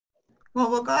Well,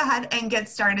 we'll go ahead and get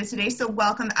started today. So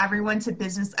welcome everyone to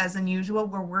Business as Unusual,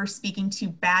 where we're speaking to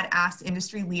badass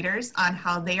industry leaders on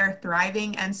how they are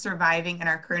thriving and surviving in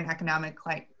our current economic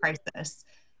crisis.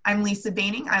 I'm Lisa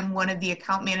Baining. I'm one of the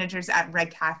account managers at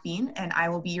Red Caffeine, and I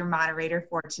will be your moderator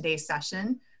for today's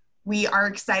session. We are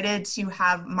excited to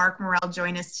have Mark Murrell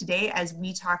join us today as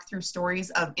we talk through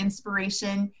stories of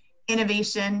inspiration,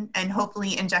 innovation, and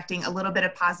hopefully injecting a little bit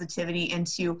of positivity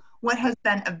into what has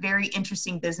been a very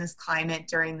interesting business climate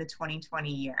during the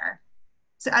 2020 year.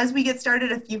 So as we get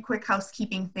started, a few quick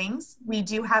housekeeping things. We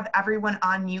do have everyone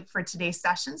on mute for today's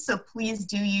session, so please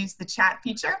do use the chat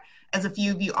feature, as a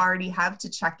few of you already have, to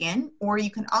check in, or you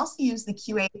can also use the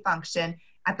QA function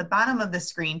at the bottom of the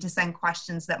screen to send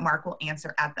questions that Mark will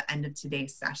answer at the end of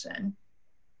today's session.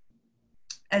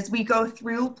 As we go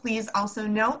through, please also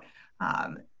note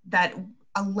that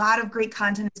a lot of great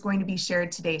content is going to be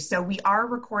shared today. So we are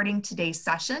recording today's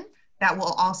session that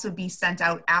will also be sent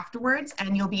out afterwards,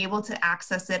 and you'll be able to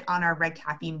access it on our Red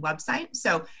Caffeine website.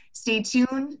 So stay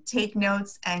tuned, take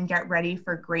notes, and get ready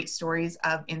for great stories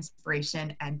of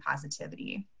inspiration and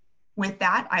positivity. With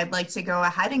that, I'd like to go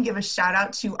ahead and give a shout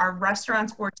out to our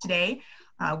restaurants for today.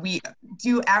 We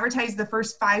do advertise the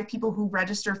first 5 people who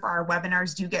register for our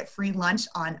webinars do get free lunch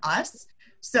on us.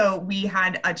 So we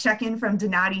had a check-in from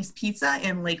Donati's Pizza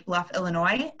in Lake Bluff,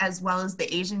 Illinois, as well as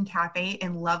the Asian Cafe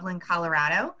in Loveland,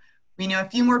 Colorado. We know a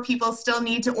few more people still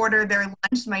need to order their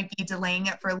lunch, might be delaying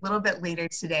it for a little bit later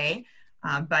today,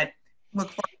 but look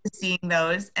forward to seeing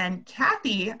those. And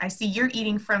Kathy, I see you're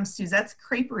eating from Suzette's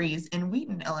Creperies in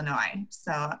Wheaton, Illinois.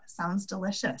 So sounds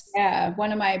delicious. Yeah,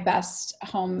 one of my best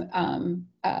home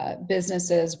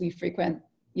businesses. We frequent,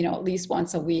 at least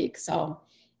once a week. So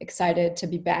excited to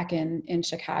be back in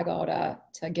Chicago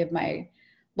to give my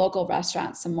local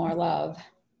restaurants some more love.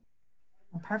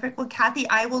 Well, perfect. Well, Kathy,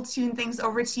 I will tune things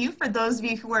over to you. For those of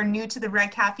you who are new to the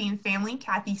Red Caffeine family,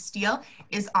 Kathy Steele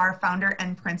is our founder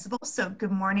and principal. So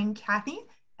good morning, Kathy,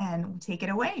 and take it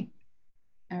away.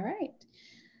 All right.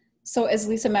 So as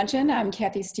Lisa mentioned, I'm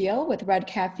Kathy Steele with Red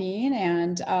Caffeine,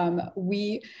 and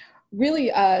we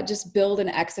really just build and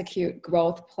execute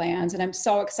growth plans. And I'm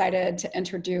so excited to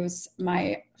introduce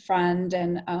my friend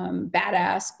and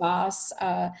badass boss,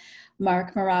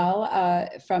 Mark Murrell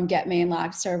from Maine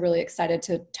Lobster. Really excited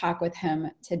to talk with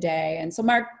him today. And so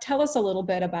Mark, tell us a little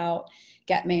bit about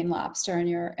Maine Lobster and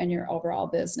your overall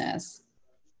business.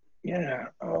 Yeah.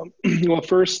 Well,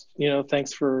 first,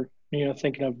 thanks for,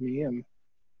 thinking of me. I'm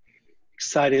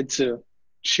excited to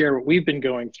share what we've been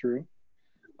going through.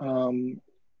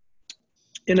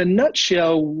 In a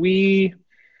nutshell, we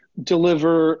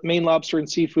deliver Maine lobster and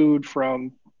seafood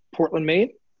from Portland,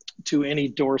 Maine to any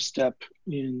doorstep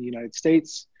in the United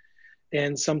States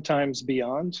and sometimes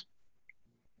beyond.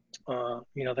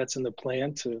 That's in the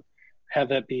plan to have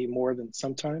that be more than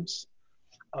sometimes.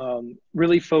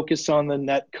 Really focus on the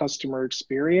net customer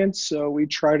experience. So we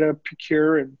try to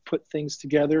procure and put things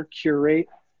together, curate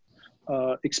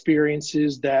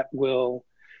experiences that will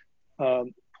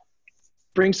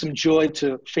bring some joy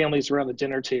to families around the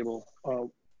dinner table.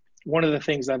 One of the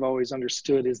things I've always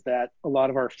understood is that a lot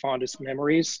of our fondest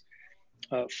memories,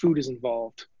 food is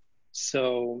involved.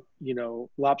 So,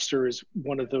 lobster is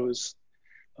one of those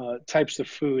types of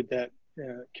food that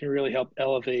can really help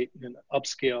elevate and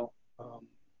upscale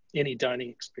any dining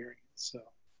experience. So,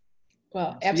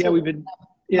 well, absolutely.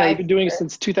 We've been doing it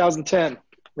since 2010,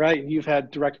 right? And you've had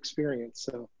direct experience.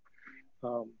 So,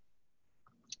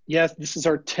 yes, this is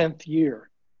our 10th year,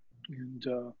 and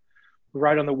we're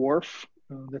right on the wharf.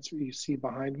 That's what you see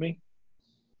behind me.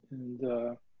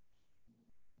 And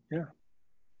yeah.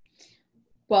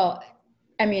 Well,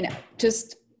 I mean,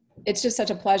 it's just such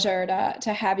a pleasure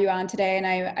to have you on today. And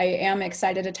I am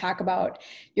excited to talk about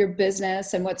your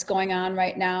business and what's going on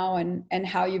right now and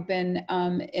how you've been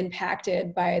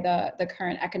impacted by the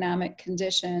current economic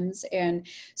conditions. And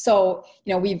so,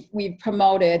 we've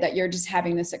promoted that you're just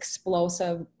having this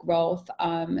explosive growth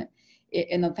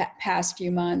in the past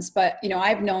few months. But,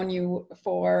 I've known you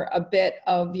for a bit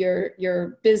of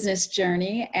your business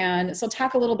journey. And so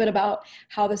talk a little bit about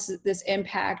how this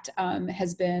impact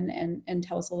has been and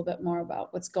tell us a little bit more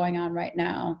about what's going on right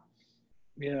now.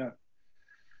 Yeah.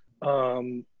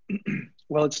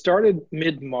 Well, it started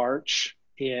mid-March,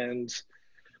 and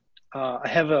I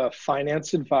have a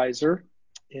finance advisor,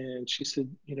 and she said,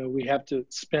 we have to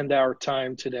spend our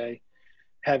time today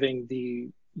having the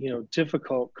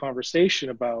difficult conversation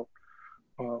about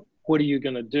what are you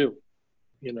going to do,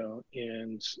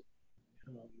 and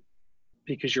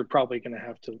because you're probably going to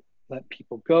have to let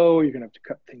people go, you're going to have to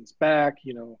cut things back,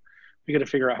 you got to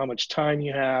figure out how much time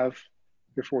you have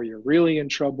before you're really in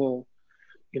trouble.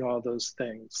 all those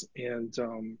things. And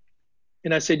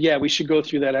I said, yeah, we should go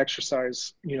through that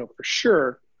exercise, for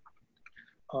sure.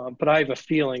 But I have a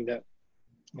feeling that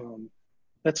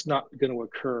that's not going to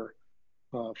occur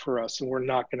for us, and we're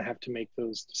not going to have to make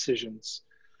those decisions.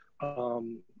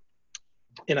 And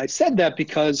I said that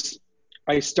because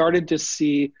I started to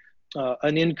see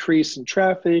an increase in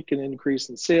traffic, an increase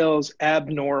in sales,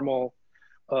 abnormal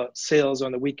sales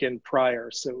on the weekend prior.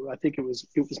 So I think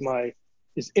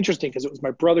it's interesting because it was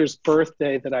my brother's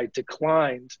birthday that I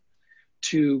declined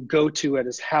to go to at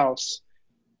his house,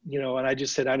 and I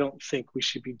just said, I don't think we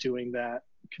should be doing that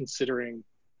considering,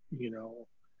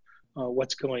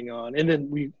 what's going on. And then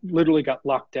we literally got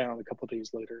locked down a couple of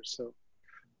days later. So,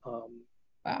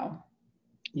 wow.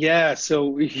 Yeah.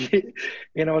 So,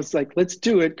 and I was like, let's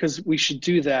do it because we should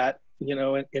do that,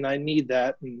 and I need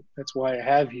that. And that's why I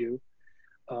have you.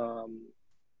 But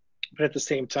at the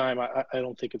same time, I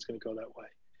don't think it's going to go that way.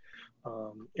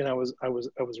 And I was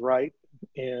right.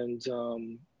 And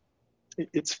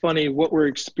it's funny, what we're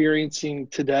experiencing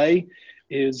today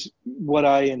is what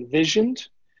I envisioned.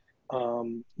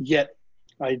 Yet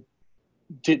I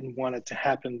didn't want it to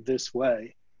happen this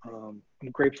way. I'm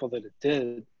grateful that it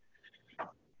did,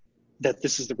 that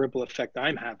this is the ripple effect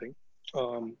I'm having.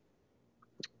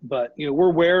 But, we're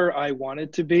where I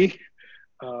wanted to be,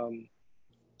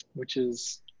 which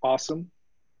is awesome.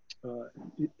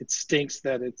 It stinks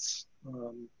that it's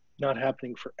not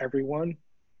happening for everyone,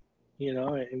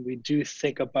 and we do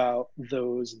think about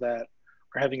those that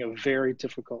are having a very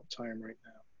difficult time right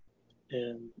now.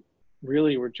 And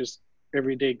really, we're just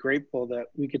every day grateful that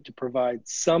we get to provide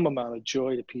some amount of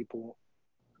joy to people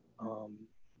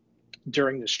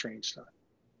during this strange time,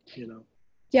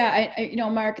 Yeah,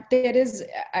 Mark, that is,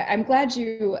 I'm glad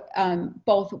you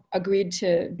both agreed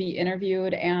to be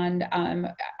interviewed and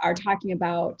are talking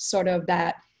about sort of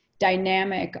that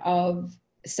dynamic of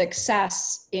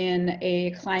success in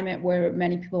a climate where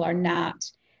many people are not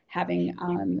having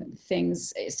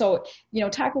things. So,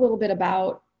 talk a little bit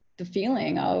about the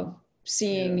feeling of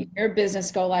seeing your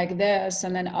business go like this,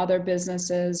 and then other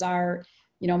businesses are,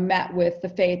 met with the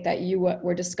fate that you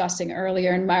were discussing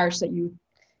earlier in March that you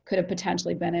could have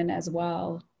potentially been in as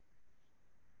well.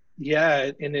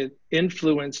 Yeah, and it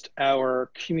influenced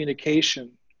our communication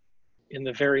in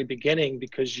the very beginning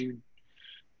because you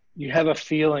have a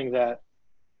feeling that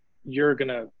you're going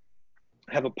to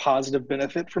have a positive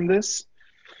benefit from this,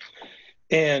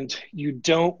 and you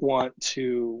don't want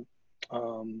to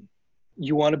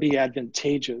you want to be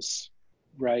advantageous,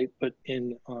 right, but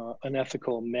in an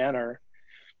ethical manner.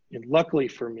 And luckily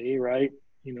for me, right,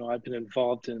 I've been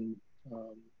involved in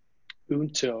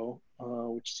UNTO,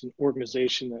 which is an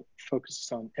organization that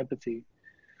focuses on empathy.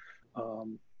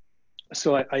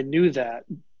 So I knew that,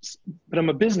 but I'm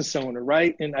a business owner,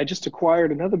 right? And I just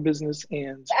acquired another business,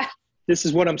 and this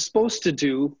is what I'm supposed to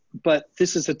do, but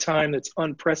this is a time that's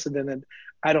unprecedented.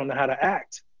 I don't know how to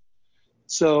act.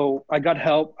 So I got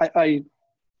help. I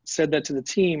said that to the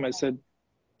team. I said,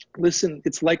 listen,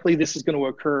 it's likely this is going to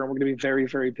occur, and we're going to be very,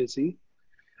 very busy.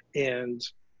 And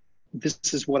this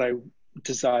is what I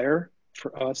desire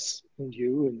for us and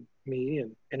you and me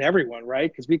and everyone, right?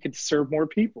 Because we could serve more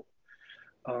people.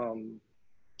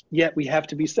 Yet we have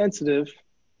to be sensitive,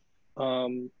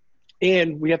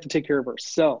 and we have to take care of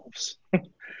ourselves.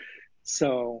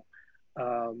 So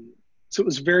it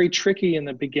was very tricky in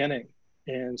the beginning.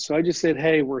 And so I just said,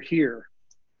 hey, we're here.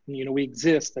 We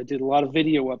exist. I did a lot of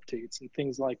video updates and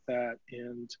things like that.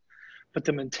 But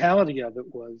the mentality of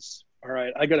it was, all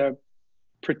right, I got to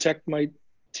protect my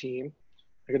team.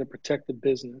 I got to protect the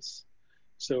business.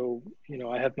 So,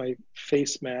 I have my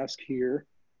face mask here,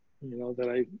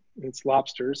 it's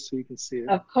lobsters, so you can see it.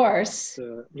 Of course.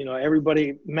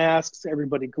 Everybody masks,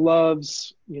 everybody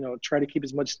gloves, try to keep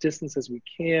as much distance as we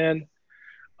can.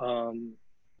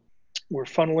 We're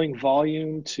funneling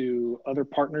volume to other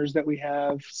partners that we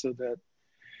have so that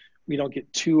we don't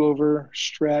get too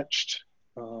overstretched.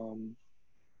 And,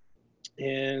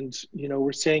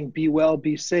 we're saying be well,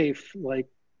 be safe, like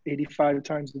 85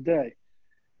 times a day.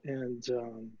 And,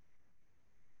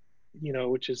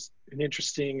 which is an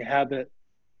interesting habit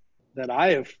that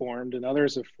I have formed and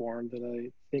others have formed that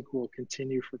I think will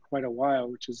continue for quite a while,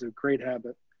 which is a great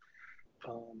habit.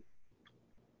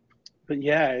 But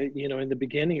yeah, in the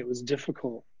beginning it was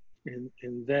difficult.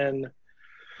 And then,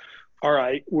 all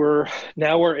right, we're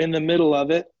in the middle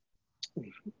of it.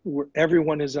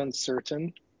 Everyone is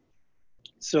uncertain.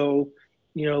 So,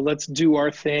 let's do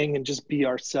our thing and just be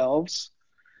ourselves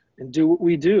and do what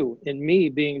we do. And me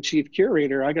being chief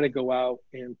curator, I got to go out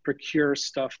and procure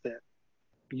stuff that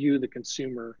you, the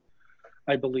consumer,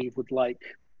 I believe would like,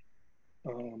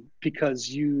 because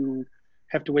you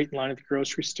have to wait in line at the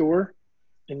grocery store.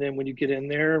 And then when you get in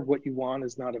there, what you want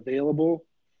is not available.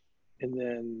 And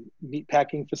then meat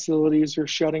packing facilities are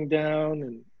shutting down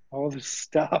and all this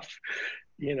stuff,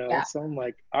 Yeah. So I'm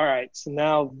like, all right, so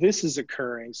now this is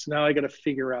occurring. So now I got to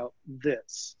figure out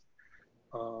this.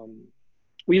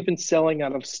 We've been selling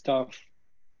out of stuff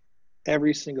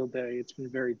every single day. It's been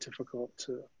very difficult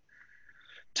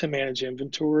to manage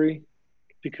inventory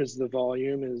because the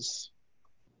volume is,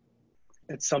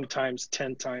 it's sometimes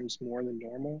 10 times more than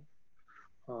normal.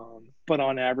 But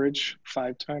on average,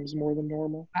 5 times more than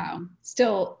normal. Wow.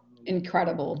 Still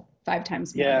incredible. 5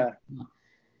 times more. Yeah.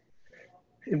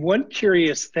 And one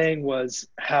curious thing was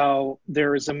how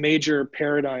there is a major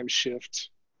paradigm shift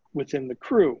within the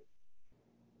crew.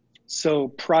 So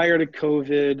prior to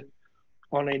COVID,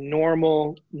 on a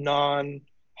normal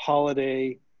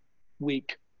non-holiday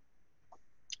week,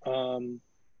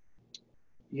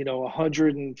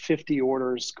 150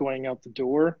 orders going out the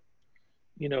door,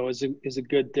 is a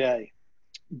good day.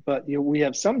 But we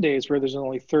have some days where there's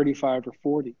only 35 or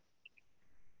 40.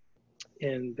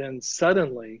 And then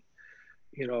suddenly,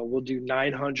 we'll do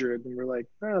 900 and we're like,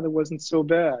 oh, that wasn't so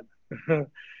bad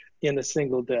in a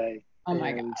single day. Oh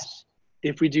my gosh.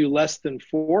 If we do less than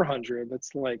 400,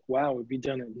 that's like, wow, we'd be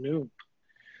done at noon.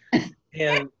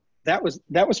 And that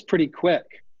was pretty quick.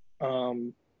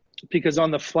 Because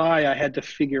on the fly, I had to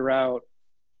figure out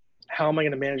how am I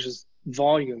going to manage this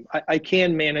volume. I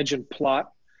can manage and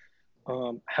plot.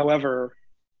 However,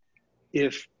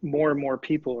 if more and more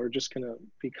people are just going to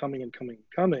be coming,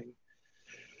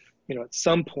 at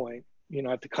some point, I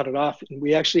have to cut it off. And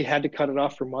we actually had to cut it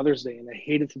off for Mother's Day. And I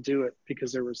hated to do it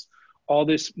because there was all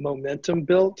this momentum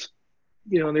built,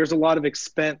 and there's a lot of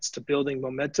expense to building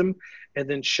momentum and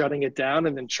then shutting it down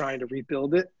and then trying to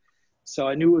rebuild it. So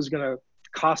I knew it was going to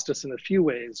cost us in a few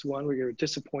ways. One, we were going to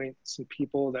disappoint some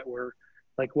people that were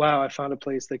like, wow, I found a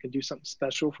place that could do something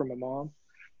special for my mom,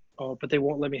 but they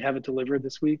won't let me have it delivered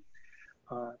this week.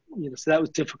 So that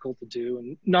was difficult to do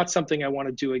and not something I want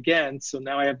to do again. So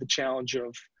now I have the challenge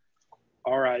of,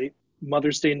 all right,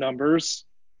 Mother's Day numbers,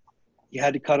 you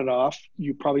had to cut it off.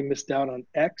 You probably missed out on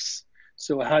X.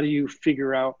 So how do you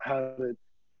figure out how to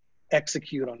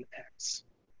execute on X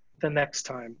the next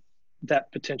time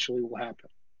that potentially will happen?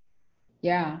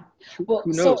 Yeah. Well,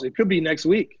 who knows? It could be next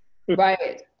week.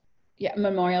 Right. Yeah.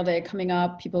 Memorial Day coming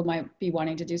up. People might be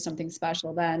wanting to do something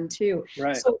special then too.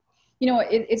 Right. So,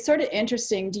 it's sort of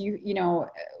interesting.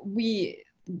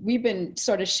 We've been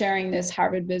sort of sharing this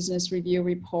Harvard Business Review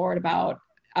report about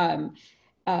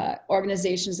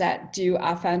organizations that do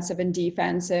offensive and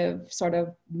defensive sort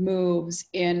of moves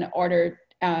in order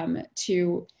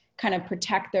to kind of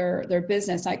protect their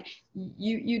business. Like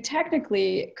you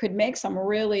technically could make some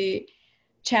really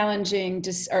challenging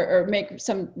or make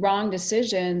some wrong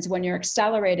decisions when you're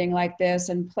accelerating like this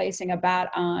and placing a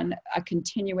bet on a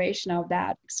continuation of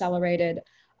that accelerated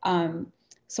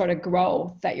sort of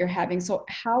growth that you're having. So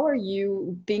how are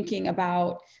you thinking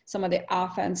about some of the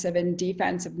offensive and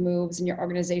defensive moves in your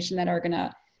organization that are going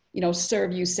to,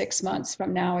 serve you 6 months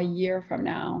from now, a year from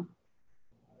now?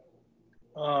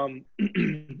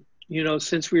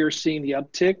 Since we are seeing the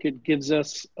uptick, it gives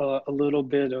us a little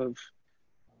bit of,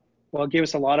 it gave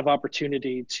us a lot of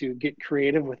opportunity to get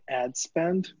creative with ad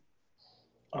spend.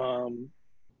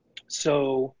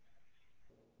 So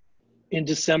in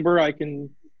December, I can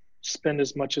spend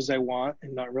as much as I want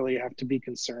and not really have to be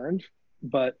concerned,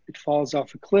 but it falls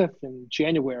off a cliff in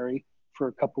January for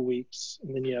a couple weeks,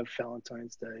 and then you have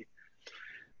Valentine's Day.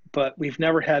 But we've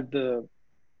never had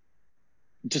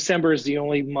December is the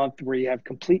only month where you have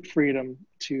complete freedom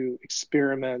to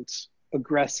experiment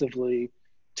aggressively,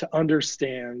 to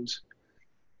understand,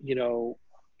 you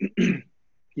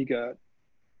got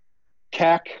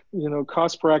CAC,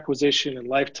 cost per acquisition and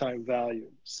lifetime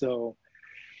value. So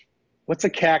what's a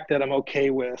CAC that I'm okay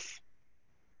with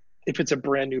if it's a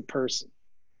brand new person,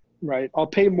 right? I'll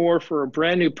pay more for a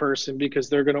brand new person because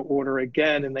they're going to order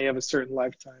again and they have a certain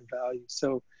lifetime value.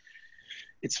 So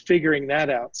it's figuring that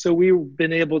out. So we've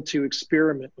been able to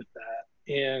experiment with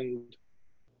that. And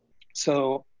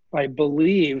so I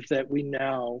believe that we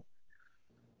now,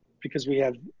 because we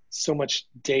have so much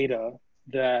data,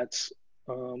 that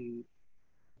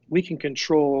we can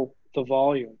control the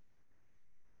volume,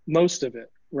 most of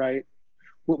it, right?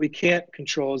 What we can't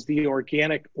control is the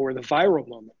organic or the viral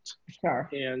moment. Sure.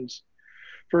 And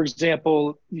for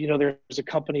example, there's a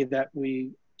company that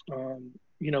we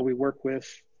work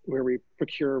with where we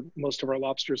procure most of our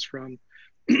lobsters from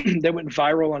that went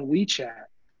viral on WeChat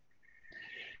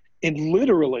and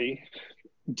literally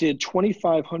did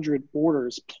 2,500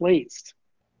 orders placed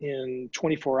in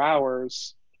 24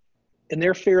 hours and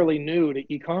they're fairly new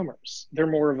to e-commerce. They're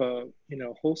more of a,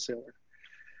 wholesaler.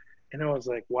 And I was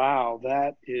like, wow,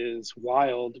 that is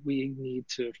wild. We need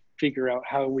to figure out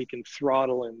how we can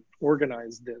throttle and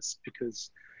organize this, because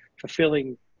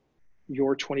fulfilling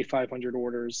your 2,500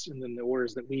 orders and then the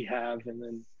orders that we have, and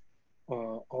then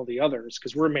all the others,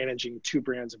 because we're managing 2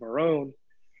 brands of our own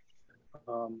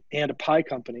and a pie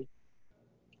company.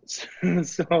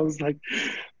 So I was like,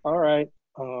 all right,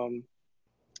 we'll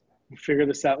figure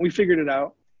this out. We figured it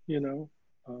out,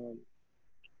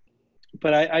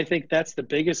 but I think that's the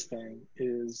biggest thing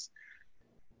is,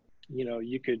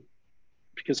 you could,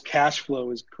 because cash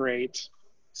flow is great,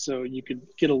 so you could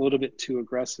get a little bit too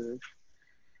aggressive.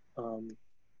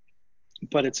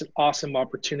 But it's an awesome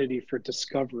opportunity for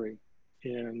discovery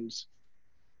and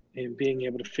being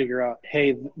able to figure out,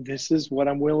 hey, this is what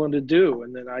I'm willing to do.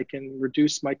 And then I can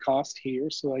reduce my cost here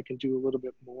so I can do a little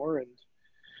bit more.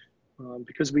 And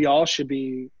because we all should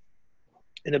be,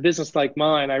 in a business like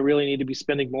mine, I really need to be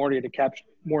spending more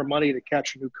money to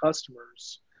capture new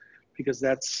customers, because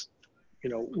that's,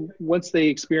 once they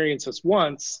experience us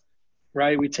once,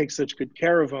 right, we take such good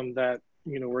care of them that,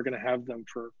 we're going to have them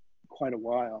for quite a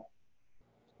while.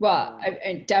 Well,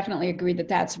 I definitely agree that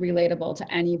that's relatable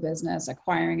to any business.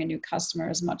 Acquiring a new customer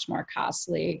is much more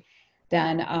costly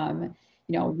than,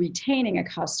 retaining a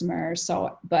customer.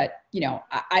 So, but,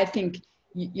 I think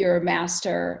you're a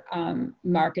master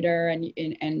marketer,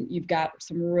 and you've got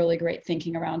some really great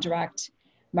thinking around direct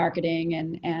marketing,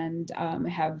 and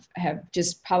have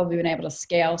just probably been able to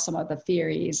scale some of the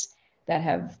theories that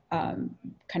have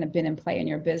kind of been in play in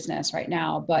your business right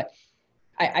now. But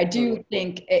I do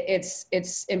think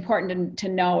it's important to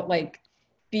note, like,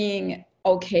 being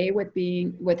okay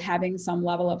with having some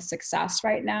level of success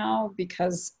right now,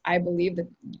 because I believe that,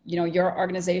 your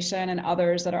organization and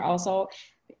others that are also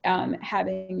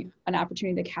having an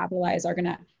opportunity to capitalize are going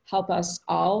to help us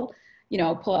all,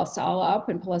 pull us all up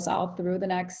and pull us all through the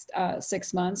next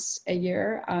 6 months, a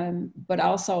year. But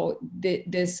also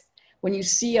this, when you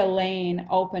see a lane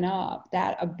open up,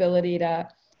 that ability to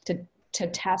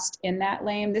test in that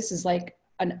lane, this is like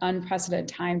an unprecedented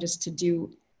time just to do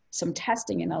some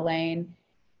testing in a lane.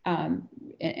 And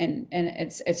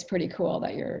it's pretty cool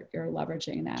that you're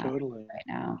leveraging that totally right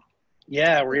now.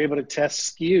 Yeah, we're able to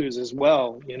test SKUs as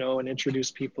well, and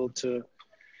introduce people to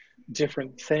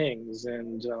different things,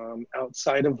 and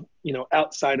outside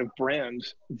of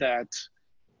brand that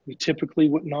we typically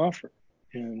wouldn't offer.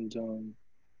 And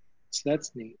so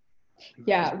that's neat.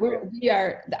 Yeah,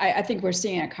 I think we're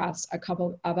seeing across a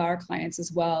couple of our clients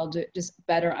as well, just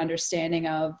better understanding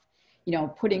of,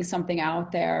 putting something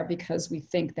out there because we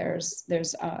think there's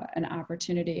an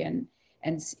opportunity, and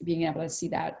being able to see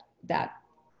that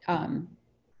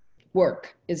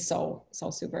work is so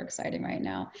super exciting right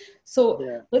now. So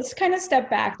yeah. Let's kind of step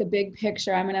back, the big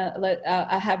picture. I'm gonna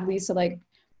I'll have Lisa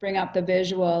bring up the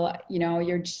visual.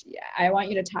 I want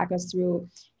you to talk us through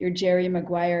your Jerry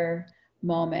Maguire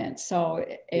moment. So,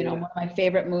 one of my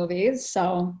favorite movies.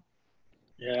 So,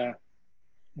 yeah,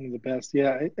 one of the best.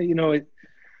 Yeah, I don't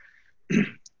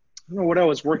know what I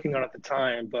was working on at the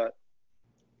time, but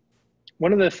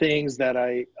one of the things that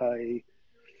I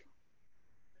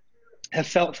have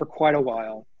felt for quite a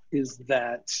while is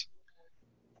that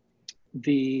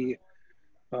the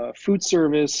food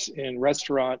service and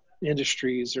restaurant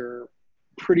industries are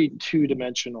pretty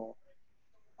two-dimensional.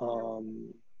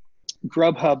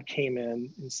 Grubhub came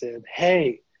in and said,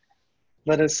 hey,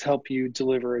 let us help you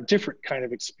deliver a different kind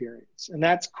of experience. And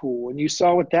that's cool. And you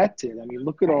saw what that did. I mean,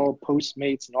 look at all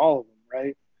Postmates and all of them,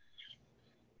 right?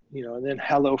 And then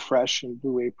HelloFresh and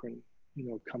Blue Apron,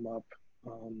 come up.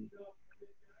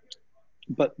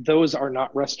 But those are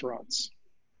not restaurants.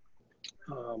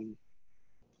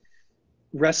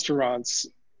 Restaurants,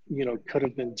 could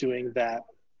have been doing that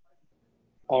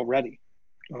already.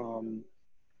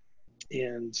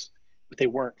 But they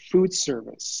weren't. Food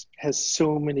service has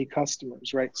so many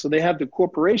customers, right? So they have the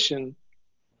corporation,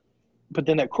 but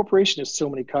then that corporation has so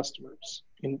many customers.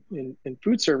 And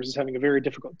food service is having a very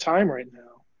difficult time right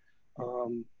now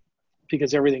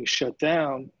because everything's shut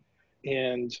down.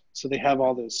 And so they have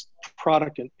all this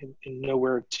product and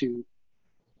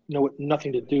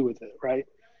nothing to do with it, right?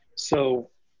 So,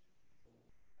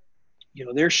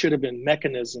 there should have been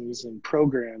mechanisms and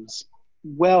programs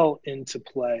well into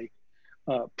play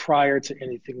prior to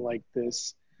anything like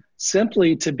this,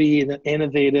 simply to be an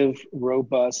innovative,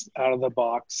 robust, out of the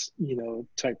box,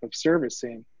 type of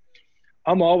servicing.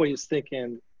 I'm always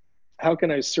thinking, how can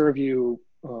I serve you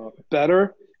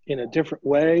better in a different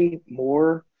way,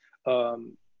 more?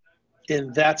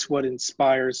 And that's what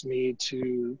inspires me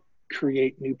to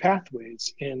create new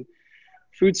pathways. And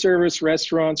food service,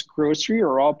 restaurants, grocery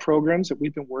are all programs that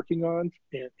we've been working on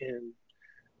in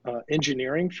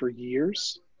engineering for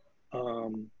years.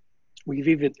 We've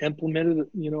even implemented,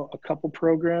 a couple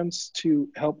programs to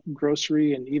help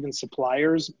grocery and even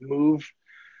suppliers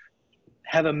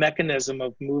have a mechanism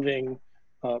of moving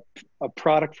a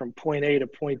product from point A to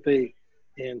point B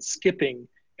and skipping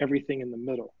everything in the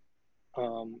middle.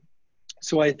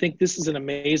 So I think this is an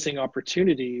amazing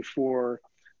opportunity for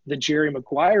the Jerry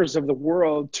Maguires of the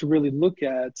world to really look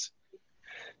at,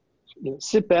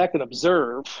 sit back and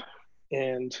observe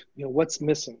and, what's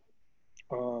missing.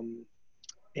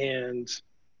 And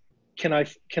can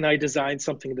I design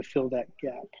something to fill that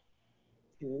gap?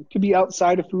 It could be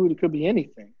outside of food, it could be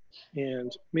anything.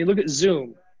 And look at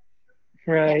Zoom,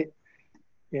 right?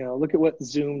 Look at what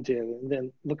Zoom did, and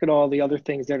then look at all the other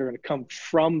things that are going to come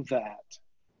from that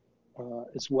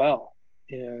as well.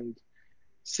 And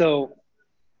so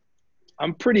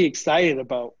I'm pretty excited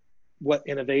about what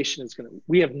innovation is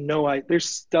we have no idea. There's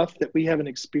stuff that we haven't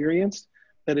experienced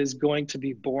that is going to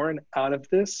be born out of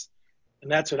this.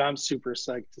 And that's what I'm super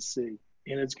psyched to see.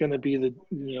 And it's going to be the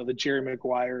Jerry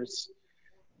Maguires,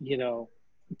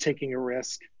 taking a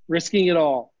risking it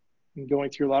all and going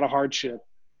through a lot of hardship,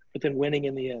 but then winning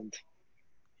in the end,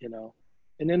 and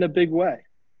in a big way.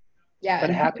 Yeah. But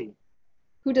happy.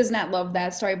 Who does not love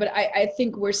that story? But I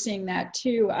think we're seeing that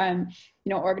too.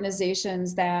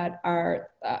 Organizations that are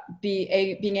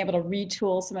being able to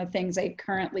retool some of the things they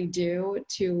currently do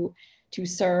to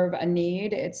serve a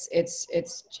need. It's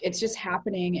just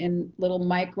happening in little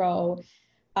micro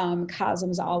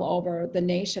cosms all over the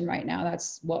nation right now.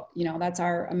 That's what, that's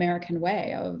our American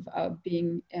way of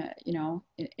being,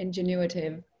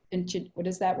 ingenuitive. What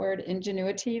is that word?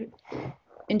 Ingenuity?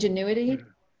 Ingenuity,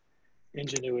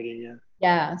 yeah.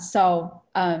 Yeah. So,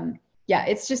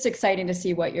 it's just exciting to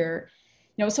see what you're,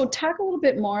 so talk a little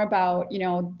bit more about,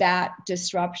 that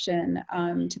disruption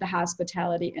to the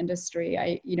hospitality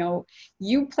industry.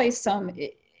 You place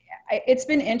it's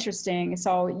been interesting.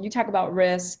 So you talk about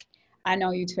risk. I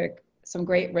know you took some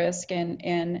great risk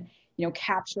in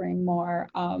capturing more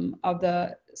of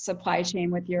the supply chain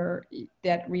with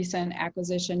that recent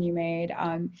acquisition you made.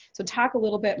 So talk a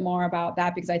little bit more about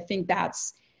that, because I think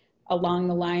that's along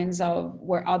the lines of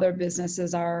where other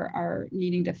businesses are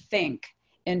needing to think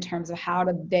in terms of how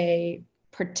do they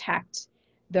protect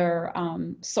their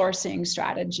sourcing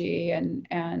strategy,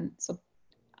 and so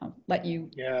I'll let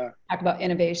you talk about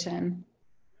innovation.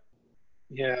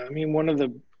 Yeah, one of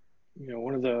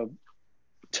the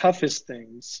toughest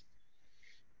things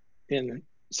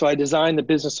so I designed the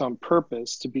business on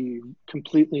purpose to be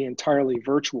completely, entirely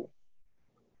virtual.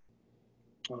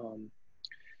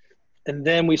 And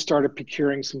then we started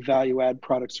procuring some value add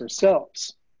products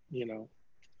ourselves,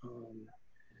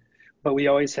 but we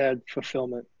always had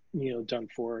fulfillment, done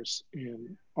for us,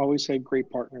 and always had great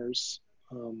partners.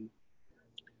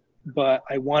 But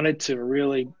I wanted to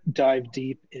really dive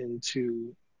deep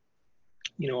into,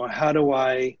 how do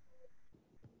I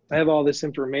have all this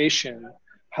information.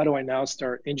 How do I now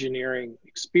start engineering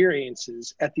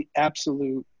experiences at the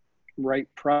absolute right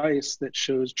price that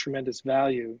shows tremendous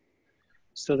value,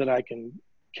 so that I can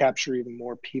capture even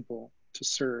more people to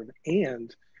serve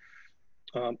and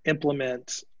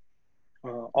implement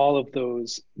all of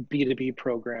those B2B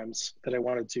programs that I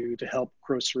want to do to help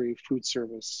grocery, food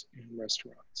service, and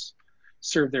restaurants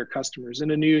serve their customers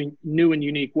in a new and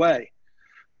unique way.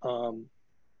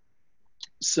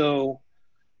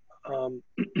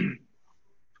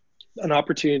 An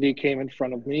opportunity came in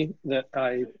front of me that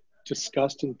I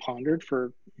discussed and pondered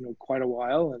for quite a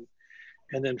while,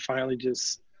 and then finally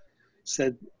just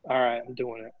said, all right, I'm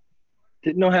doing it.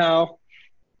 Didn't know how,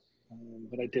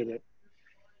 but I did it,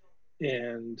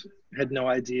 and had no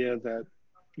idea that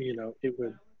it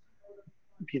would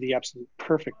be the absolute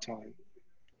perfect time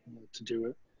to do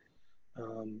it.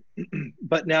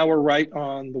 But now we're right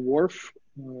on the wharf.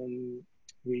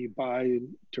 We buy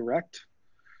direct.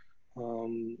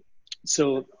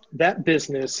 So that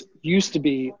business used to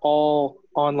be all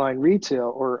online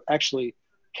retail, or actually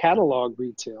catalog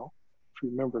retail, if you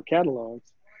remember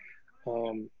catalogs.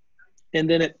 And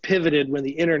then it pivoted when the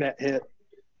internet hit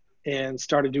and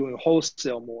started doing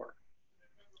wholesale more.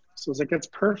 So I was like, that's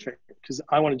perfect, because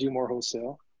I want to do more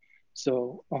wholesale.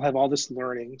 So I'll have all this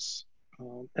learnings.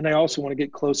 And I also want to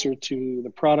get closer to the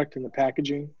product and the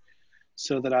packaging,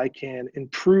 so that I can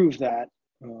improve that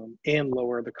and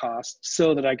lower the cost,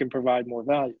 so that I can provide more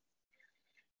value.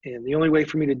 And the only way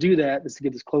for me to do that is to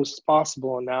get as close as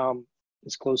possible. And now I'm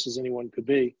as close as anyone could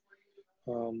be.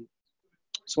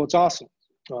 So it's awesome.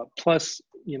 Plus,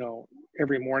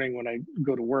 every morning when I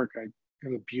go to work, I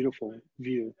have a beautiful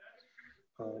view.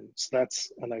 So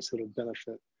that's a nice little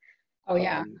benefit. Oh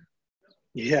yeah.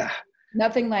 Yeah.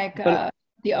 Nothing like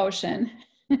the ocean.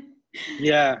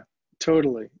 Yeah,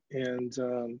 totally. And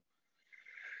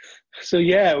so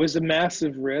yeah, it was a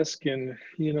massive risk, and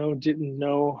didn't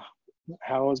know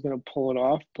how I was going to pull it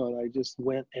off, but I just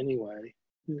went anyway.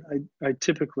 I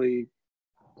typically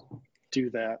do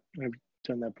that. I've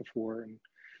done that before, and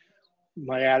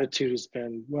my attitude has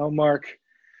been, well, Mark,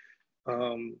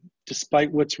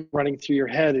 despite what's running through your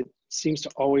head, it seems to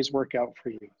always work out for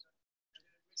you.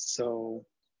 So,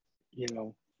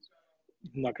 I'm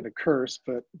not going to curse,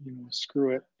 but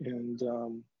screw it, and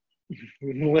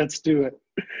let's do it.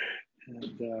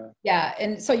 And, yeah,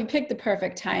 and so you picked the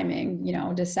perfect timing,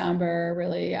 December,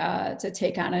 really, to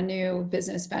take on a new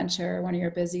business venture, one of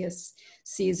your busiest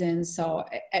seasons. So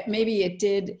maybe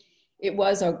it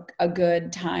was a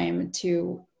good time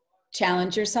to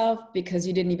challenge yourself, because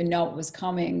you didn't even know it was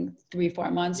coming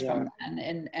 3-4 months from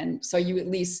then, and so you at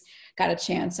least got a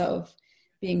chance of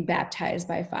being baptized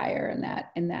by fire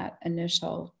in that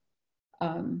initial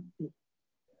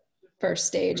first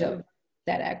stage of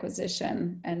that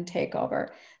acquisition and takeover.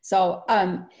 So,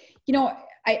 I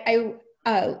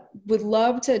would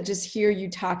love to just hear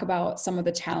you talk about some of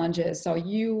the challenges. So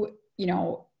you're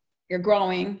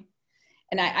growing,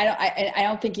 and I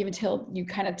don't think even till you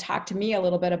kind of talk to me a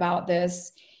little bit about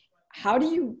this, how do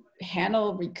you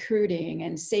handle recruiting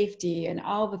and safety and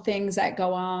all the things that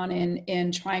go on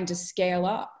in trying to scale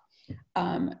up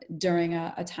during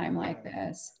a time like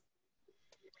this?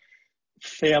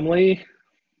 Family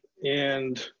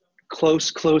and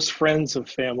close friends of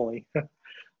family.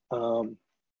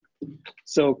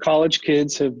 So college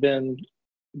kids have been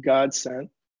God sent,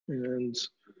 and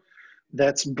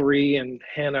that's Bree and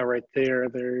Hannah right there.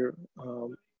 They're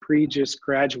Bree just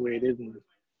graduated, and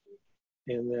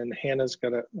then Hannah's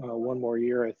got one more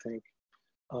year, I think.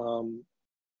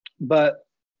 But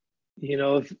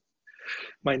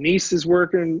my niece is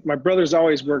working. My brother's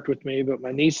always worked with me, but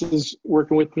my niece is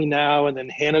working with me now. And then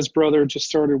Hannah's brother just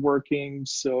started working.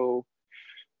 So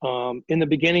in the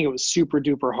beginning, it was super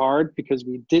duper hard because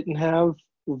we didn't have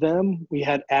them. We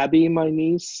had Abby, my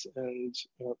niece, and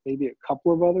maybe a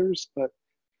couple of others. But,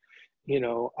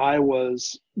 I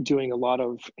was doing a lot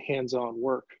of hands-on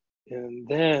work. And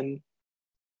then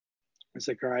it's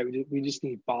like, all right, we just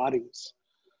need bodies.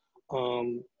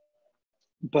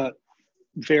 But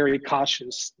very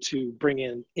cautious to bring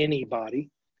in anybody.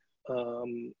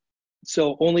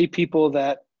 So only people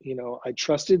that, I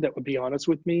trusted that would be honest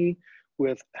with me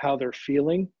with how they're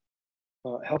feeling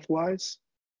health-wise,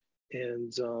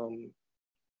 and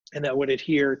that would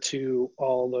adhere to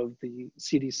all of the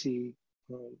CDC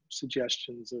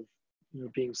suggestions of,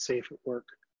 being safe at work.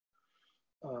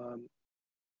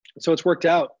 So it's worked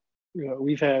out.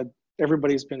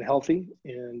 Everybody's been healthy,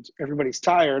 and everybody's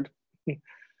tired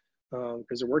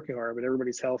because they're working hard, but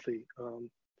everybody's healthy.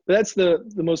 But that's the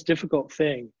most difficult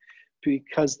thing,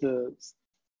 because the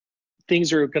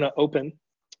things are going to open,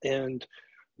 and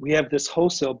we have this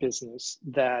wholesale business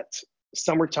that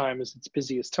summertime is its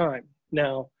busiest time.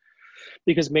 Now,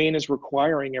 because Maine is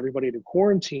requiring everybody to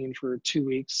quarantine for 2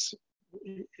 weeks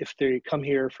if they come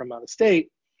here from out of state,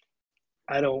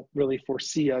 I don't really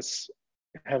foresee us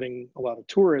having a lot of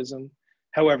tourism.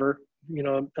 However,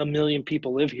 1 million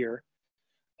people live here.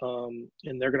 And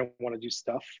they're going to want to do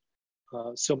stuff.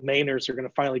 So Mainers are going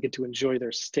to finally get to enjoy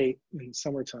their state in the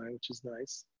summertime, which is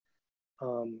nice.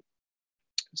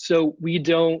 So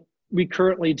we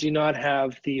currently do not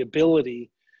have the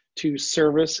ability to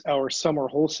service our summer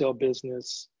wholesale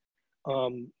business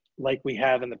like we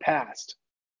have in the past.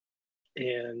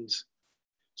 And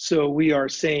so we are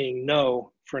saying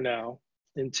no for now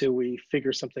until we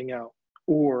figure something out.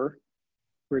 Or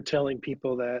we're telling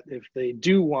people that if they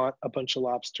do want a bunch of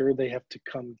lobster, they have to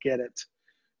come get it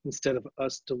instead of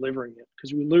us delivering it,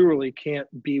 because we literally can't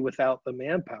be without the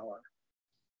manpower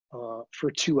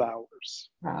for 2 hours.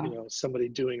 Wow. Somebody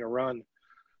doing a run.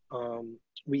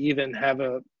 We even have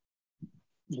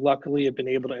luckily have been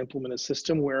able to implement a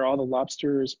system where all the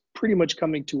lobster is pretty much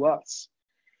coming to us.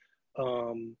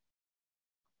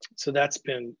 So that's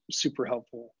been super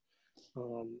helpful.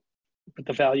 But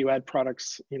the value add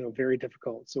products, very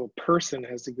difficult. So a person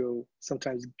has to go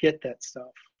sometimes get that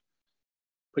stuff,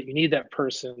 but you need that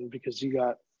person because you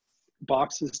got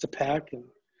boxes to pack, and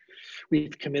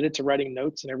we've committed to writing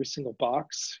notes in every single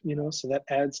box, so that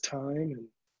adds time,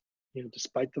 and,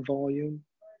 despite the volume.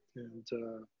 And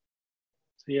so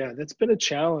yeah, that's been a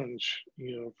challenge,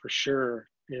 for sure.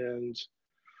 And,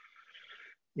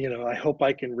 I hope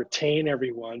I can retain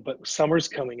everyone, but summer's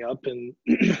coming up, and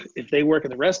if they work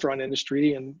in the restaurant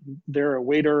industry and they're a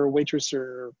waiter or waitress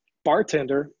or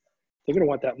bartender, they're going to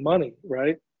want that money,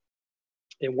 right?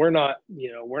 And we're not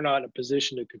in a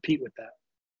position to compete with that,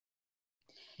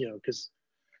 because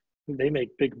they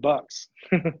make big bucks.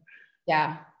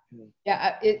 Yeah.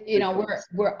 Yeah.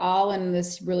 We're all in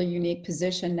this really unique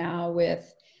position now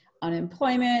with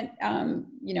unemployment,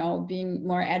 being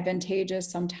more advantageous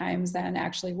sometimes than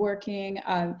actually working.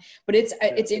 But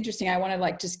it's interesting. I want to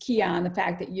like just key on the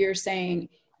fact that you're saying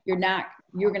you're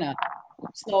going to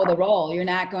slow the roll. You're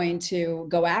not going to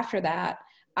go after that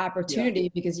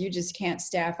opportunity because you just can't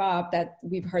staff up. That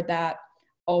we've heard that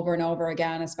over and over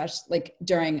again, especially like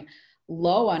during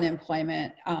low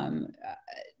unemployment.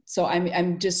 So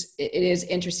it is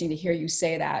interesting to hear you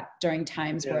say that during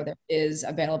times where there is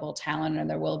available talent and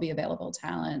there will be available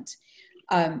talent.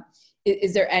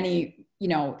 Is there any,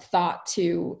 thought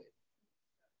to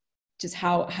just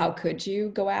how could you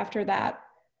go after that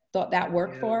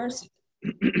workforce?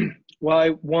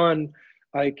 Well,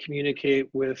 I communicate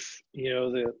with,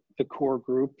 the core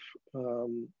group,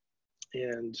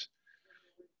 and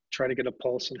try to get a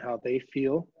pulse on how they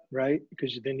feel, right?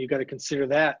 Because then you got to consider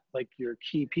that, like your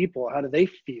key people, how do they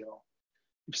feel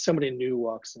if somebody new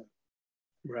walks in,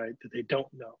 right, that they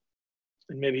don't know?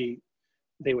 And maybe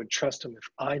they would trust them if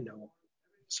I know.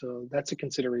 So that's a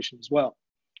consideration as well.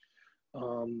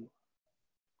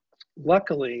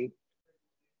 Luckily,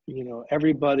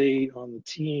 everybody on the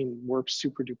team works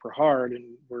super duper hard and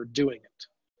we're doing it.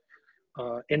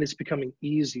 And it's becoming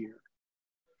easier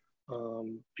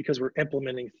because we're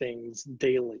implementing things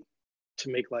daily to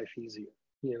make life easier,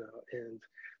 and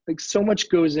like so much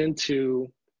goes into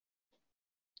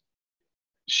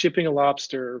shipping a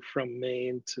lobster from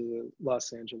Maine to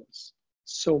Los Angeles.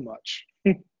 So much,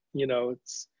 and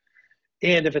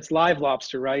if it's live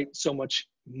lobster, right, so much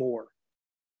more.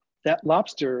 That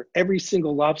lobster, every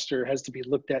single lobster has to be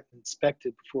looked at and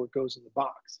inspected before it goes in the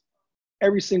box.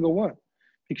 Every single one,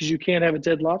 because you can't have a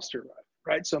dead lobster,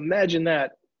 right? So imagine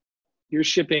that you're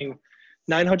shipping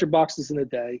 900 boxes in a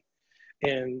day,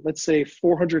 and let's say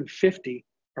 450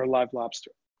 are live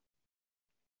lobster.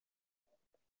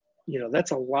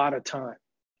 That's a lot of time.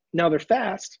 Now they're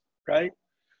fast, right?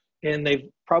 And they've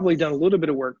probably done a little bit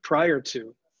of work prior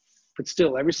to, but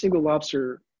still every single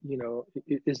lobster,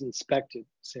 is inspected,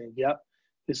 saying, yep,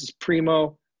 this is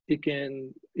primo. It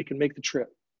can make the trip.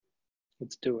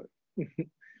 Let's do it.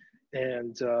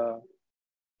 And so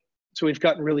we've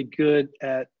gotten really good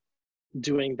at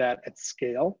doing that at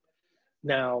scale.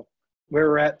 Now, where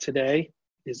we're at today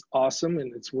is awesome,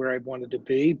 and it's where I wanted to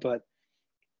be, but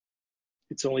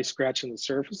it's only scratching the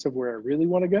surface of where I really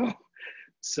want to go.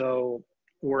 So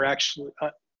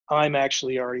I'm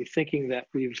actually already thinking that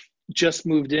we've just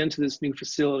moved into this new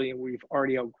facility and we've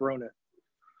already outgrown it.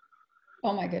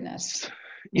 Oh my goodness.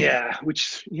 Yeah,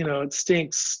 which, it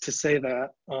stinks to say that.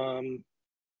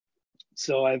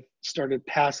 So I've started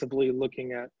passively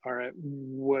looking at, all right,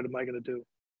 what am I going to do?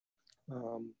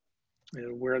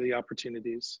 And where are the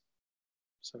opportunities?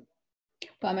 So.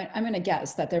 Well, I'm going to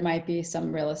guess that there might be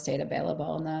some real estate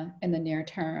available in the near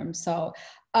term. So,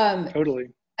 totally.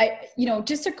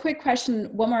 Just a quick question,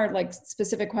 one more like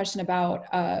specific question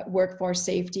about workforce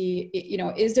safety.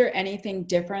 Is there anything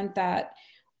different that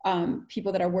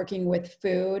people that are working with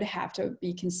food have to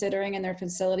be considering in their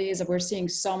facilities? We're seeing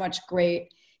so much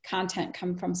great content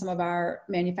come from some of our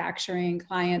manufacturing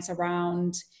clients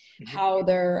around how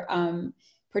they're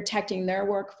protecting their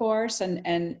workforce. And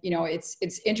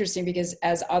it's interesting because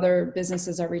as other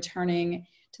businesses are returning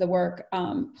to the work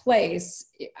place,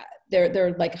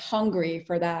 they're like hungry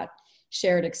for that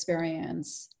shared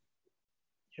experience.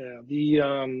 Yeah,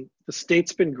 the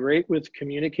state's been great with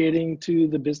communicating to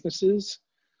the businesses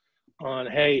on,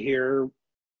 hey, here,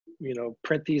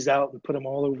 print these out and put them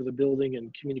all over the building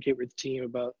and communicate with the team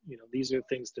about, these are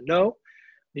things to know,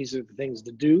 these are the things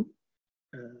to do,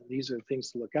 these are the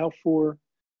things to look out for,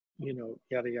 yada,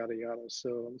 yada, yada.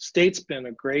 So the state's been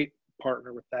a great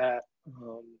partner with that,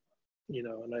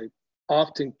 and I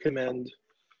often commend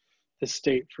the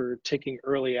state for taking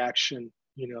early action.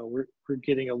 We're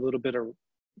getting a little bit of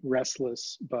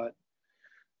restless, but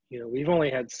we've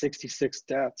only had 66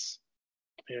 deaths,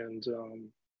 and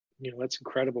that's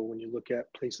incredible when you look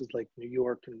at places like New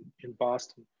York and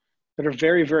Boston that are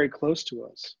very, very close to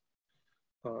us,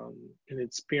 and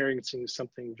experiencing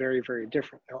something very, very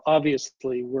different. Now,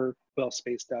 obviously, we're well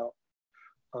spaced out,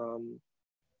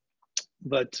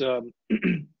 but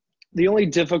the only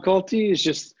difficulty is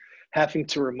just having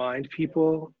to remind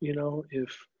people,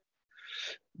 if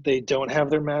they don't have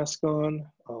their mask on,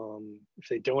 if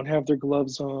they don't have their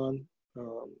gloves on.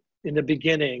 In the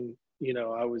beginning,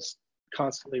 I was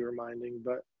constantly reminding,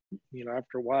 but,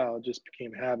 after a while, it just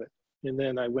became habit. And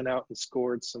then I went out and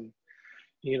scored some,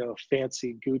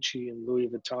 fancy Gucci and Louis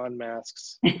Vuitton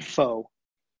masks, faux.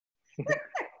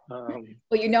 Well,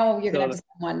 you're going to so, have to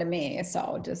send one to me.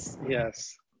 So just.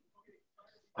 Yes.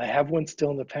 I have one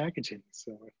still in the packaging,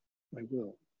 so I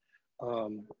will.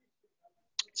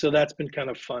 So that's been kind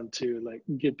of fun too, like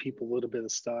give people a little bit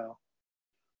of style.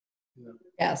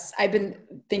 Yes, I've been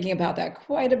thinking about that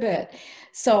quite a bit.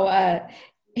 So,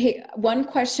 hey, one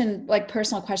question, like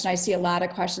personal question, I see a lot of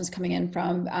questions coming in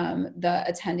from the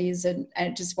attendees, and I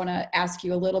just want to ask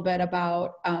you a little bit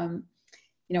about,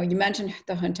 you mentioned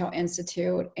the Junto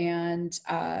Institute, and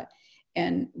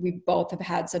we both have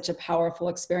had such a powerful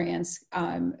experience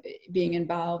being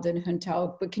involved in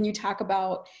Junto. But can you talk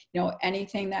about,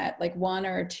 anything that, like one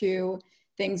or two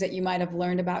things that you might have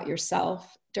learned about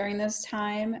yourself during this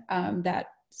time that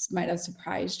might have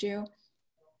surprised you?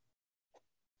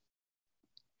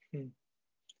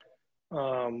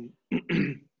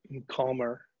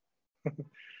 Calmer,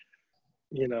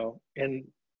 and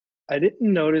I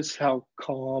didn't notice how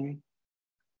calm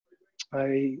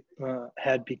I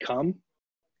had become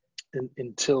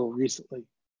until recently,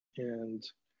 and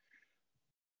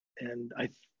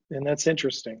that's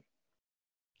interesting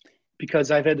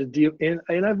because I've had to deal,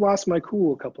 and I've lost my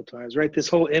cool a couple of times, right? This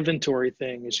whole inventory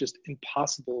thing is just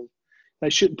impossible. I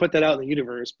shouldn't put that out in the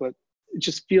universe, but it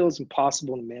just feels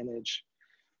impossible to manage.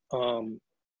 And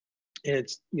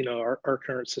it's, our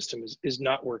current system is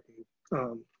not working.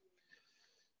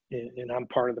 And I'm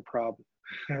part of the problem.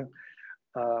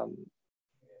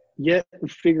 Yet we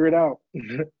figure it out,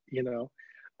 but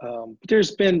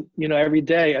there's been, every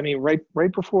day, I mean,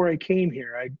 right before I came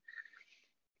here,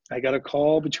 I got a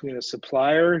call between a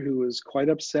supplier who was quite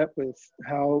upset with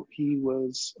how he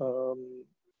was,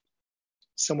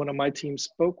 someone on my team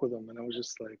spoke with him. And I was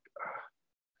just like,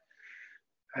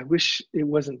 I wish it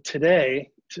wasn't today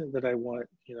that I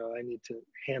need to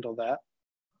handle that.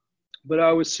 But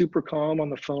I was super calm on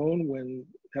the phone when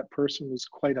that person was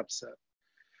quite upset.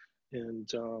 And,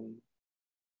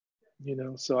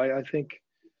 so I think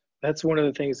that's one of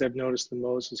the things I've noticed the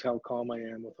most is how calm I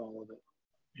am with all of it.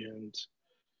 And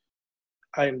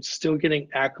I'm still getting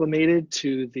acclimated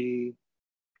to the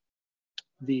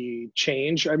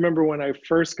change. I remember when I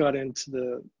first got into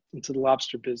the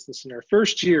lobster business, and our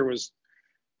first year was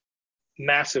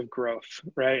massive growth,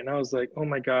 right? And I was like, oh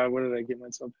my God, what did I get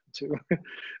myself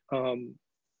into?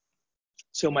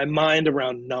 So my mind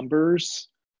around numbers,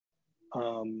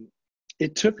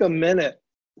 it took a minute,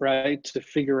 right, to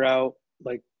figure out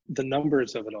like the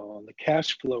numbers of it all and the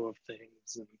cash flow of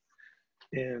things.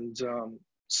 And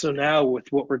so now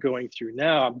with what we're going through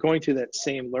now, I'm going through that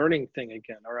same learning thing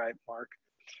again. All right, Mark,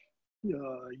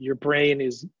 your brain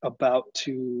is about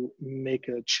to make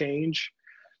a change.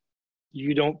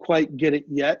 You don't quite get it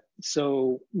yet.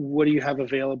 So what do you have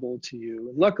available to you?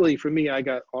 And luckily for me, I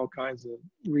got all kinds of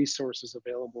resources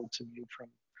available to me from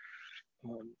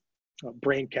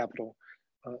brain capital.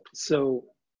 So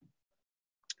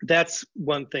that's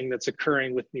one thing that's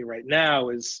occurring with me right now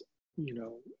is,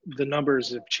 the numbers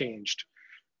have changed,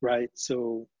 right?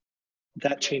 So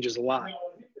that changes a lot,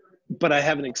 but I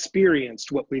haven't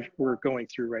experienced what we're going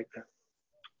through right now.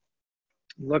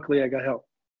 Luckily I got help,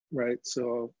 right?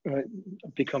 So I've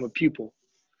become a pupil,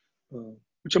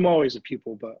 which I'm always a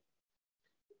pupil, but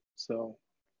so.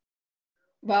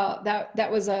 Well,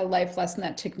 that was a life lesson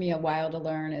that took me a while to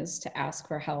learn, is to ask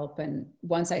for help. And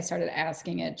once I started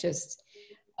asking, it just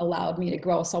allowed me to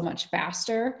grow so much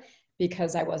faster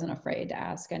because I wasn't afraid to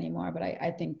ask anymore. But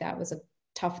I think that was a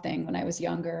tough thing when I was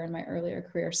younger in my earlier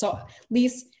career. So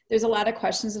Lise, there's a lot of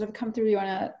questions that have come through. You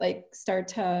want to start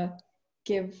to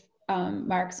give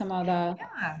Mark some of the...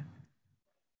 Yeah.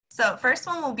 So first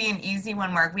one will be an easy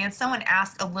one, Mark. We had someone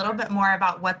ask a little bit more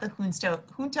about what the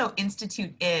Junto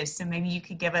Institute is. So maybe you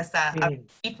could give us a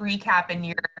brief recap in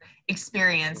your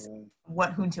experience,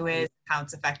 what Junto is, how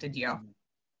it's affected you.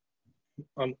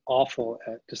 I'm awful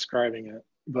at describing it,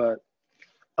 but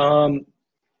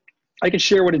I can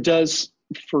share what it does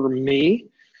for me,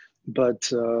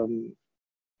 but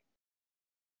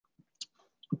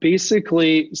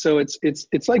basically, so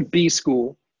it's like B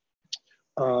school,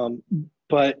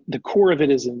 but the core of it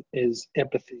is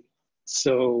empathy.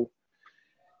 So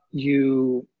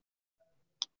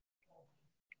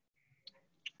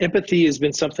empathy has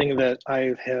been something that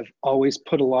I have always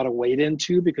put a lot of weight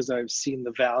into because I've seen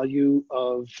the value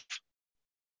of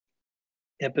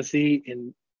empathy,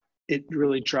 and it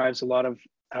really drives a lot of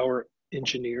our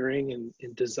engineering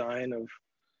and design of,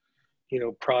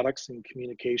 products and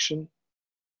communication.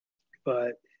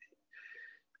 But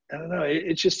I don't know,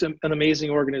 it's just an amazing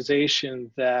organization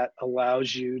that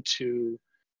allows you to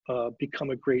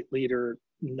become a great leader,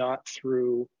 not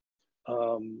through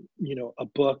a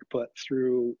book, but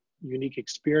through unique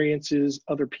experiences,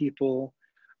 other people,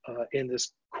 and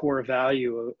this core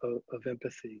value of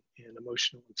empathy and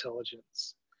emotional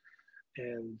intelligence.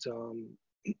 And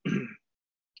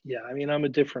yeah, I mean, I'm a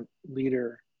different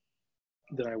leader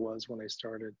than I was when I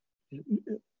started,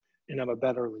 and I'm a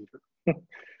better leader,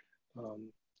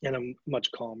 and I'm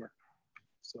much calmer.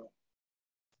 So.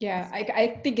 Yeah,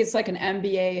 I think it's like an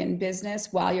MBA in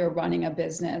business while you're running a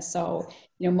business. So,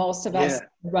 most of us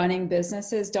running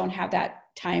businesses don't have that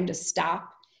time to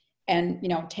stop and,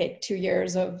 take 2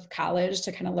 years of college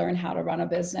to kind of learn how to run a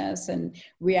business and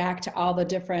react to all the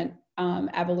different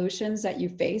evolutions that you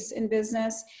face in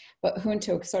business, but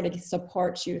Junto sort of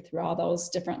supports you through all those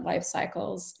different life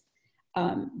cycles.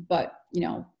 But,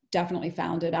 definitely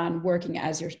founded on working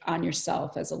on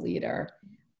yourself as a leader.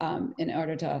 In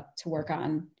order to work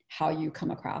on how you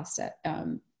come across it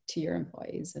to your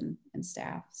employees and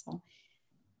staff. So,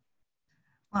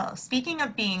 well, speaking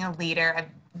of being a leader,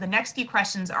 the next few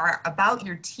questions are about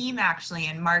your team actually,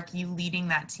 and Mark, you leading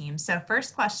that team. So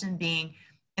first question being,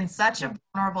 in such a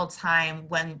vulnerable time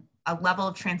when a level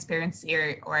of transparency,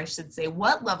 or I should say,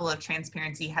 what level of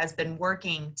transparency has been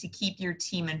working to keep your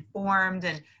team informed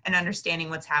and understanding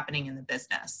what's happening in the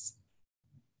business?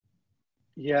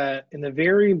 Yeah, in the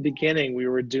very beginning, we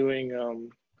were doing,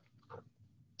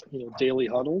 daily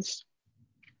huddles,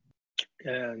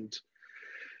 and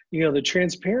the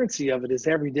transparency of it is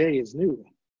every day is new,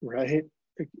 right?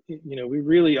 We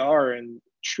really are in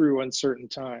true uncertain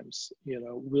times.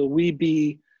 Will we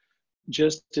be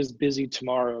just as busy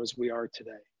tomorrow as we are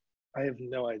today? I have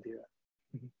no idea.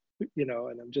 And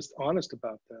I'm just honest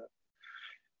about that.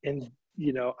 And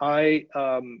I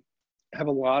have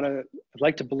I'd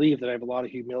like to believe that I have a lot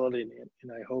of humility,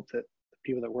 and I hope that the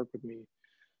people that work with me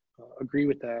agree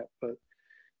with that. But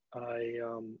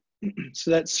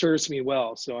so that serves me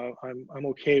well. So I'm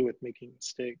okay with making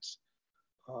mistakes.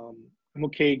 I'm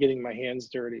okay getting my hands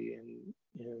dirty,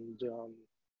 and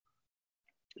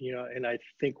and I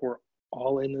think we're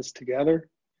all in this together,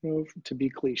 to be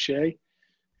cliche,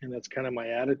 and that's kind of my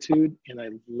attitude. And I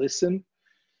listen,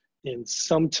 and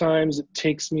sometimes it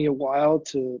takes me a while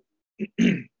to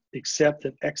accept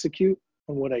and execute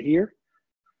on what I hear,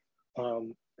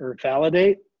 or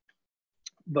validate.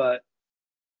 But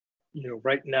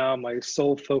right now my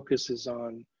sole focus is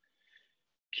on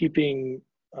keeping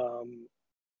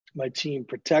my team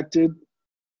protected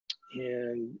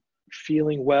and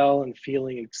feeling well and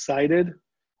feeling excited,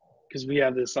 because we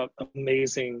have this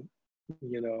amazing,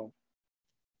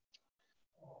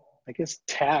 I guess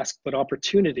task, but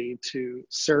opportunity to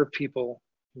serve people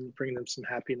and bring them some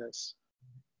happiness,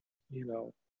 when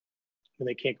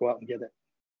they can't go out and get it.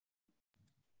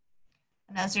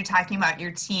 And as you're talking about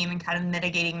your team and kind of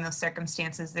mitigating those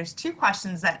circumstances, there's two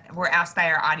questions that were asked by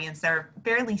our audience that are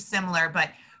fairly similar,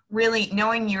 but really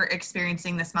knowing you're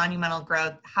experiencing this monumental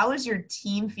growth, how is your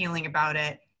team feeling about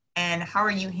it? And how are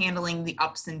you handling the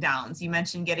ups and downs? You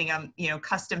mentioned getting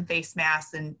custom face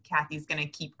masks, and Kathy's going to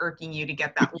keep irking you to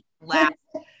get that last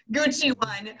Gucci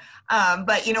one.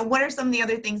 But what are some of the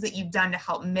other things that you've done to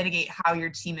help mitigate how your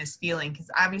team is feeling?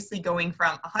 Because obviously going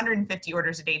from 150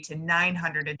 orders a day to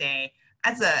 900 a day,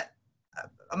 that's a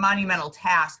monumental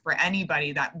task for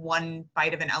anybody, that one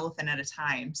bite of an elephant at a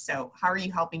time. So how are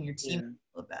you helping your team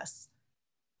with this?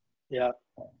 Yeah.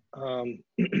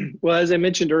 Well, as I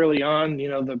mentioned early on,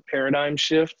 the paradigm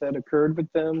shift that occurred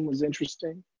with them was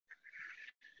interesting.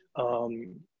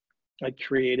 I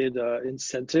created an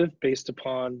incentive based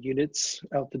upon units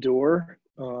out the door,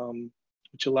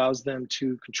 which allows them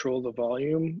to control the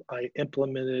volume. I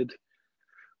implemented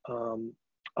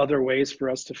other ways for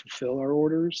us to fulfill our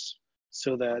orders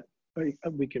so that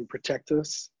we can protect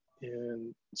us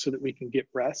and so that we can get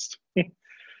rest.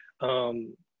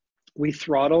 We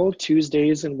throttle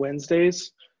Tuesdays and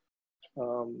Wednesdays.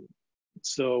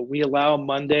 So we allow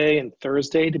Monday and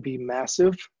Thursday to be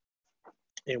massive,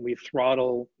 and we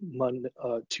throttle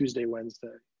Tuesday, Wednesday.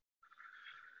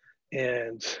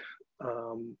 And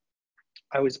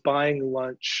I was buying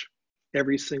lunch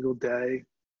every single day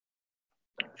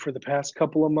for the past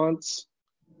couple of months.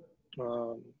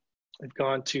 I'll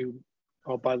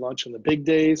buy lunch on the big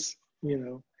days,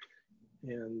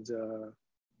 and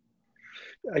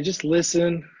I just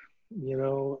listen,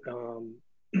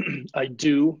 I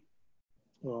do.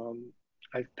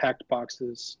 I've packed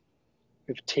boxes,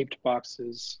 I've taped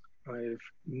boxes, I've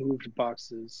moved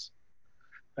boxes,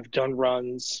 I've done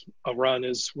runs. A run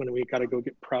is when we got to go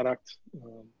get product,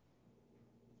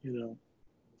 and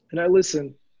I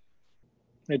listen.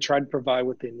 I try to provide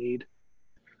what they need.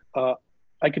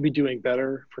 I could be doing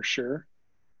better for sure,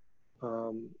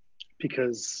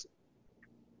 because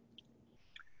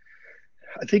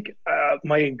I think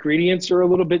my ingredients are a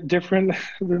little bit different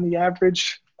than the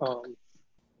average.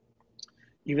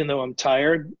 Even though I'm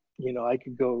tired, I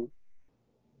could go,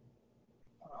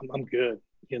 I'm good,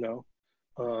 you know.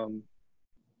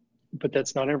 But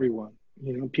that's not everyone.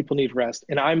 People need rest.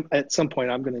 And at some point,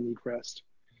 I'm going to need rest.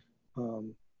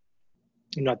 I'm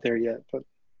not there yet, but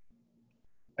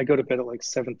I go to bed at like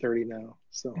 7:30 now.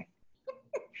 So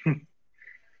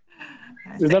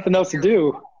there's nothing else to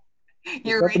do.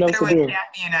 You're right there with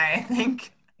Kathy and I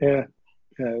think. Yeah.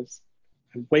 I'm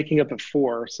waking up at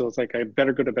 4, so it's like I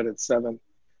better go to bed at 7.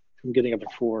 I'm getting up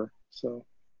at 4. So.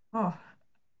 Oh.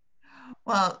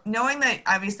 Well, knowing that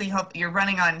obviously hope you're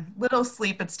running on little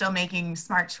sleep but still making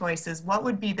smart choices, what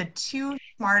would be the 2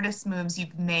 smartest moves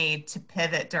you've made to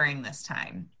pivot during this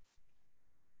time?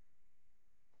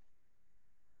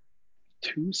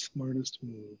 2 smartest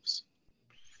moves.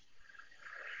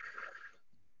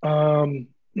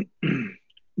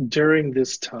 During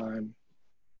this time,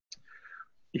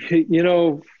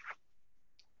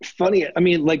 funny. I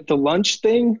mean, like the lunch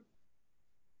thing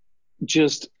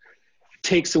just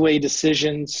takes away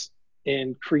decisions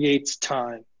and creates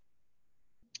time.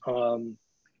 And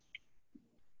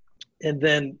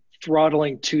then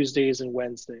throttling Tuesdays and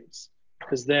Wednesdays,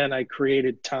 because then I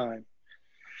created time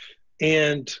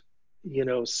and,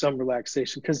 some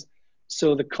relaxation.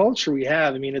 So the culture we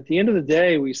have, I mean, at the end of the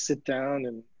day, we sit down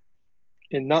and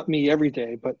not me every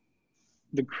day, but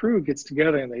the crew gets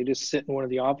together and they just sit in one of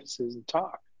the offices and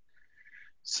talk.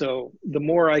 So the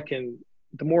more I can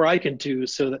do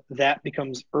so that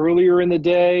becomes earlier in the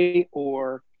day,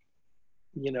 or,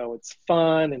 it's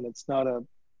fun and it's not a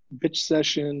bitch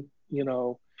session,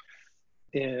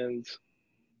 and,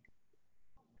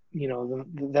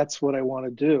 that's what I want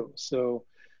to do. So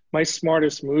my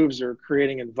smartest moves are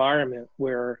creating an environment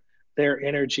where their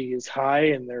energy is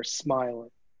high and they're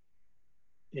smiling.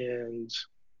 And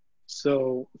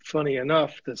so funny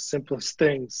enough, the simplest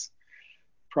things,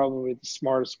 probably the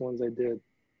smartest ones I did.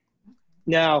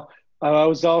 Now, I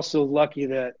was also lucky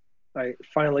that I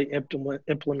finally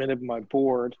implemented my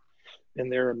board, and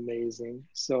they're amazing.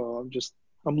 So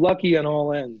I'm lucky on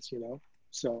all ends,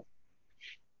 so.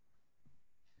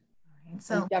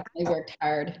 So you definitely worked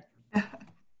hard.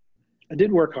 I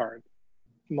did work hard.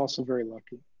 I'm also very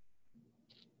lucky.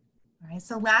 All right,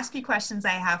 so last few questions I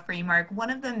have for you, Mark. One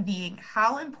of them being,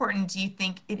 how important do you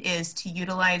think it is to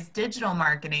utilize digital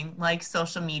marketing like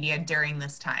social media during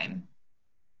this time?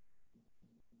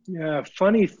 Yeah,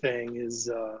 funny thing is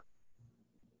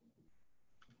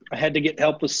I had to get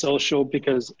help with social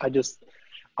because I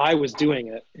was doing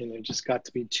it and it just got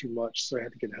to be too much, so I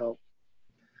had to get help.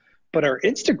 But our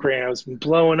Instagram's been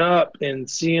blowing up and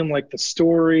seeing like the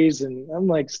stories, and I'm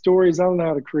like, stories, I don't know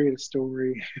how to create a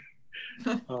story.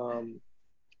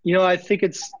 I think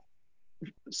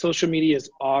social media is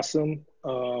awesome.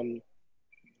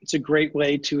 It's a great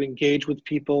way to engage with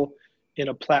people in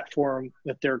a platform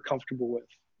that they're comfortable with.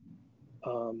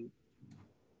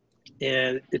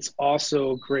 And it's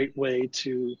also a great way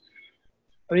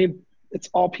it's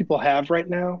all people have right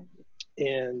now.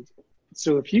 And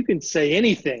so if you can say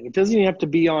anything, it doesn't even have to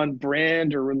be on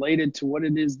brand or related to what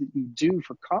it is that you do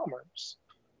for commerce.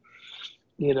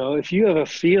 If you have a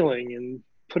feeling, and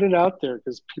put it out there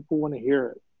because people want to hear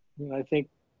it. And I think,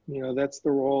 that's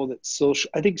the role that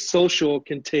social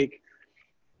can take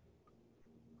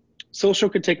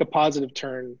a positive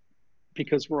turn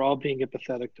because we're all being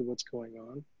empathetic to what's going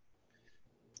on.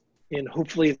 And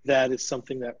hopefully that is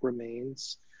something that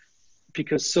remains,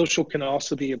 because social can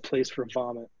also be a place for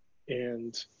vomit.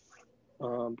 And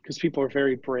because people are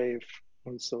very brave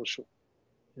on social,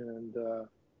 and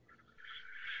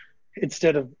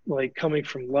instead of like coming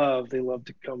from love, they love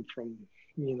to come from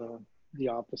the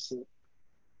opposite,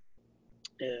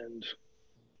 and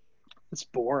it's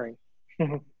boring.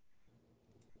 You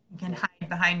can hide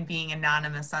behind being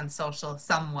anonymous on social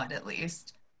somewhat, at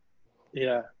least.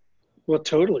 Yeah, well,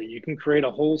 totally. You can create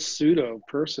a whole pseudo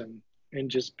person and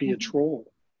just be a troll,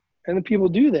 and then people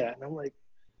do that, and I'm like,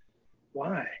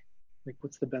 why? Like,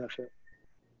 what's the benefit?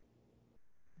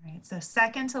 All right, so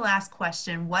second to last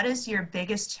question, what is your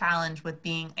biggest challenge with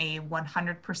being a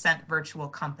 100% virtual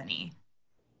company?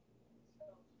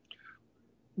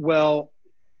 Well,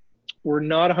 we're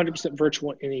not 100%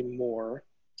 virtual anymore.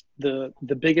 The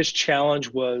biggest challenge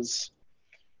was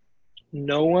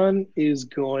no one is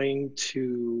going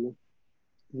to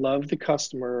love the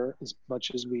customer as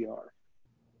much as we are,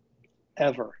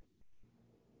 ever.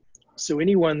 So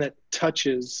anyone that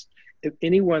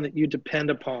you depend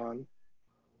upon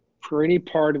for any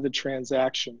part of the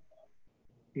transaction,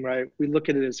 right? We look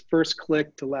at it as first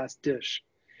click to last dish.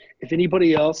 If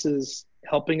anybody else is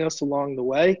helping us along the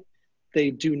way,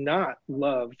 they do not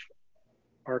love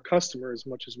our customer as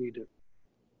much as we do.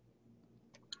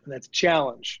 And that's a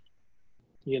challenge,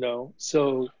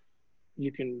 so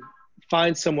you can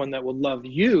find someone that will love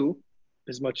you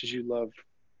as much as you love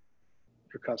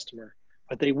your customer,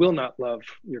 but they will not love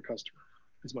your customer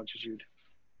as much as you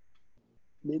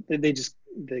do.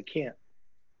 They can't.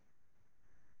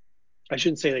 I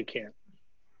shouldn't say they can't.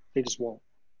 They just won't.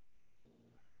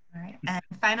 All right. And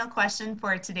final question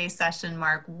for today's session,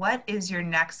 Mark. What is your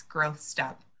next growth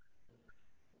step?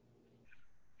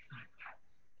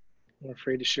 I'm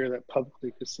afraid to share that publicly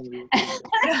because somebody.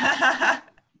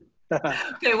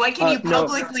 Okay, what can you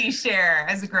publicly share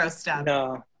as a growth step?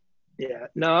 I'm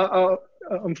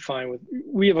fine with.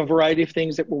 We have a variety of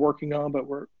things that we're working on, but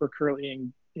we're currently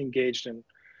engaged in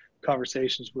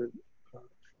conversations with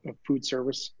a food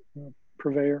service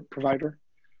provider,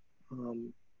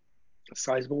 a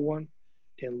sizable one,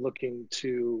 and looking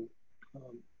to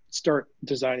start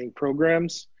designing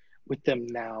programs with them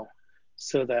now,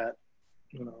 so that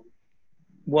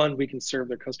one, we can serve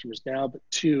their customers now, but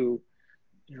two,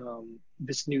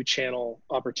 this new channel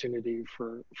opportunity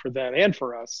for them and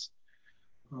for us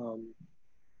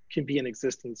can be in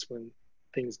existence when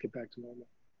things get back to normal.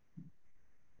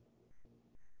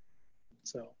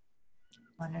 So.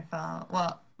 Wonderful.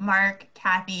 Well, Mark,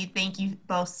 Kathy, thank you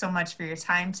both so much for your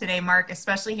time today. Mark,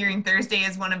 especially hearing Thursday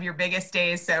is one of your biggest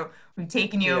days, so we've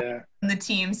taken you on the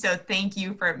team, so thank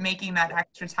you for making that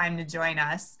extra time to join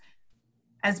us.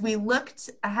 As we looked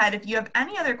ahead, if you have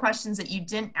any other questions that you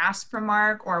didn't ask for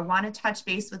Mark or want to touch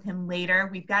base with him later,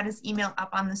 we've got his email up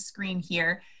on the screen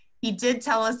here. He did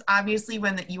tell us, obviously,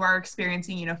 when that you are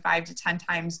experiencing, 5 to 10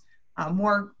 times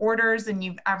more orders than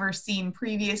you've ever seen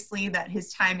previously, that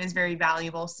his time is very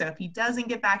valuable. So if he doesn't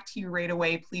get back to you right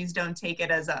away, please don't take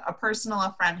it as a personal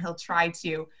affront. He'll try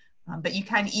to. But you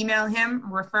can email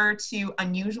him, refer to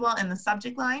unusual in the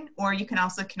subject line, or you can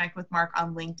also connect with Mark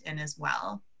on LinkedIn as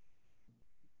well.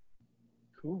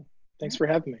 Cool. Thanks for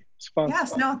having me. It's fun.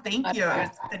 Yes, no, thank you.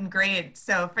 It's been great.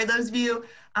 So for those of you,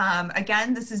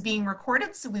 again, this is being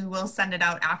recorded, so we will send it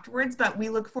out afterwards, but we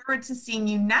look forward to seeing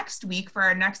you next week for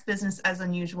our next Business as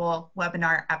Unusual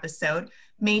webinar episode,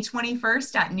 May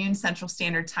 21st at noon Central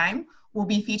Standard Time. We'll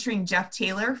be featuring Jeff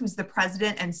Taylor, who's the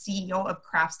president and CEO of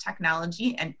Crafts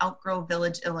Technology, an Elk Grove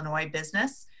Village, Illinois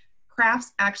business.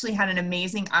 Crafts actually had an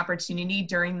amazing opportunity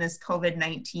during this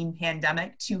COVID-19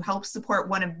 pandemic to help support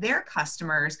one of their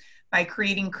customers by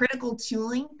creating critical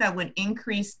tooling that would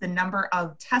increase the number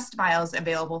of test vials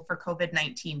available for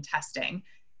COVID-19 testing.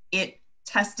 It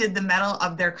tested the mettle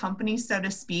of their company, so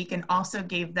to speak, and also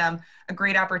gave them a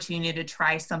great opportunity to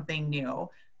try something new.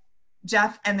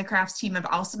 Jeff and the Crafts team have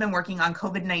also been working on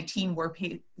COVID-19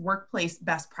 workplace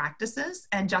best practices,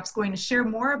 and Jeff's going to share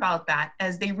more about that,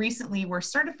 as they recently were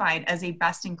certified as a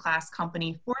best-in-class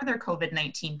company for their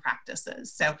COVID-19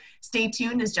 practices. So stay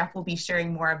tuned, as Jeff will be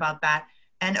sharing more about that,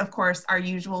 and of course, our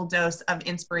usual dose of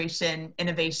inspiration,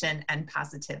 innovation, and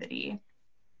positivity.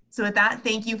 So with that,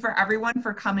 thank you for everyone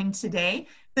for coming today.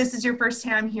 If this is your first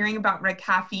time hearing about Red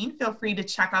Caffeine, feel free to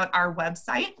check out our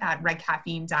website at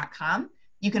redcaffeine.com.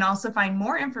 You can also find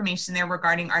more information there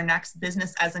regarding our next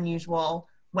Business as Unusual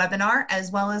webinar,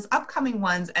 as well as upcoming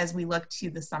ones as we look to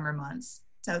the summer months.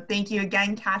 So thank you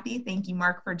again, Kathy. Thank you,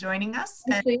 Mark, for joining us.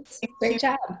 Great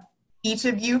job. Each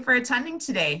of you for attending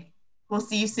today. We'll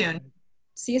see you soon.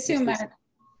 See you soon, Mark.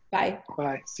 Bye.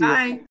 Bye. See you. Bye.